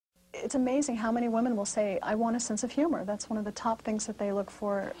it's amazing how many women will say, I want a sense of humor. That's one of the top things that they look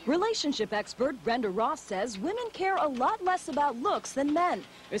for. Relationship expert Brenda says women care a lot less about looks than men,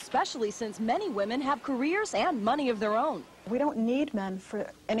 especially since many women have careers and money of their own. We don't need men for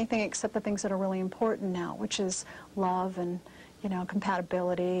anything except the things that are really important now, which is love and, you know,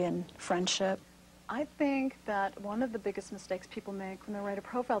 compatibility and friendship. I think that one of the biggest mistakes people make when they write a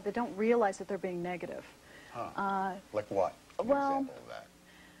profile, they don't realize that they're being negative. Huh. Like what? Well, example of that.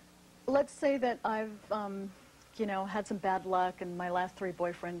 Let's say that I've, you know, had some bad luck and my last 3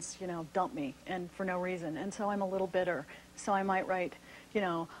 boyfriends, you know, dumped me and for no reason. And so I'm a little bitter. So I might write, you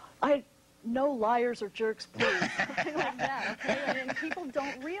know, no liars or jerks, please. Something like that, okay? And people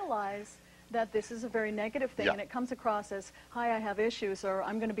don't realize that this is a very negative thing, and it comes across as, hi, I have issues, or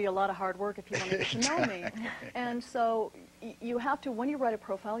I'm going to be a lot of hard work if you want to get to know me. And so you have to, when you write a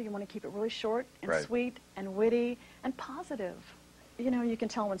profile, you want to keep it really short and sweet and witty and positive. You know, you can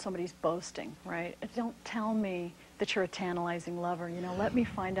tell when somebody's boasting, right? Don't tell me that you're a tantalizing lover. You know, let me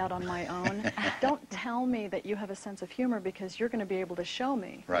find out on my own. Don't tell me that you have a sense of humor, because you're going to be able to show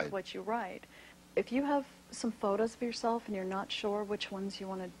me with what you write. If you have some photos of yourself and you're not sure which ones you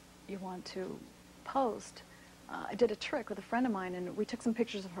want to post, I did a trick with a friend of mine, and we took some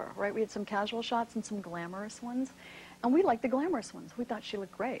pictures of her, right? We had some casual shots and some glamorous ones, and we liked the glamorous ones. We thought she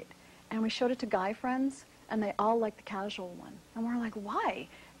looked great. And we showed it to guy friends, and they all liked the casual one. And we're like, why?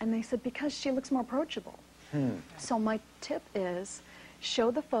 And they said, because she looks more approachable. So my tip is,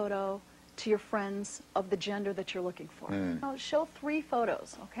 show the photo to your friends of the gender that you're looking for. Show 3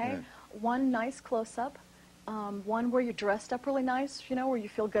 photos, okay? One nice close-up, one where you're dressed up really nice, you know, where you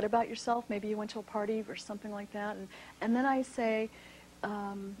feel good about yourself. Maybe you went to a party or something like that. And then I say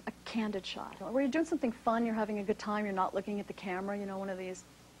a candid shot, where you're doing something fun, you're having a good time, you're not looking at the camera, you know, one of these,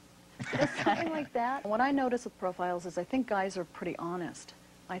 something like that. What I notice with profiles is I think guys are pretty honest,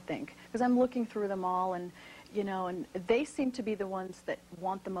 I think, because I'm looking through them all, and, you know, and they seem to be the ones that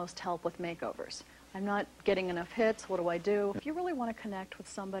want the most help with makeovers. I'm not getting enough hits, what do I do? If you really want to connect with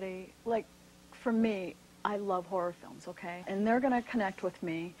somebody, like, for me, I love horror films, okay? And they're going to connect with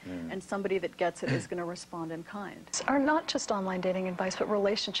me, and somebody that gets it is going to respond in kind. Or not just online dating advice, but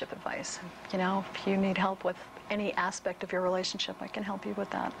relationship advice. You know, if you need help with any aspect of your relationship, I can help you with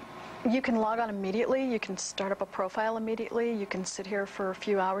that. You can log on immediately, you can start up a profile immediately, you can sit here for a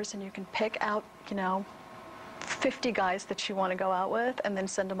few hours and you can pick out, you know, 50 guys that you want to go out with, and then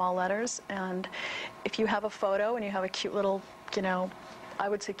send them all letters. And if you have a photo and you have a cute little, you know, I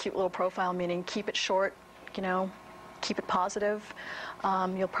would say cute little profile, meaning keep it short, you know, keep it positive,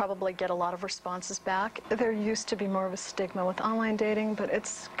 you'll probably get a lot of responses back. There used to be more of a stigma with online dating, but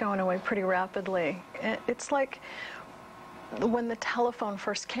it's going away pretty rapidly. It's like when the telephone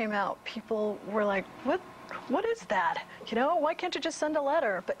first came out, people were like, what is that? You know, why can't you just send a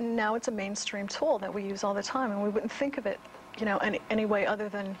letter? But now it's a mainstream tool that we use all the time, and we wouldn't think of it, you know, any way other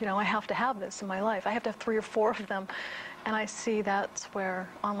than, you know, I have to have this in my life. I have to have 3 or 4 of them, and I see that's where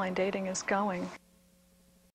online dating is going.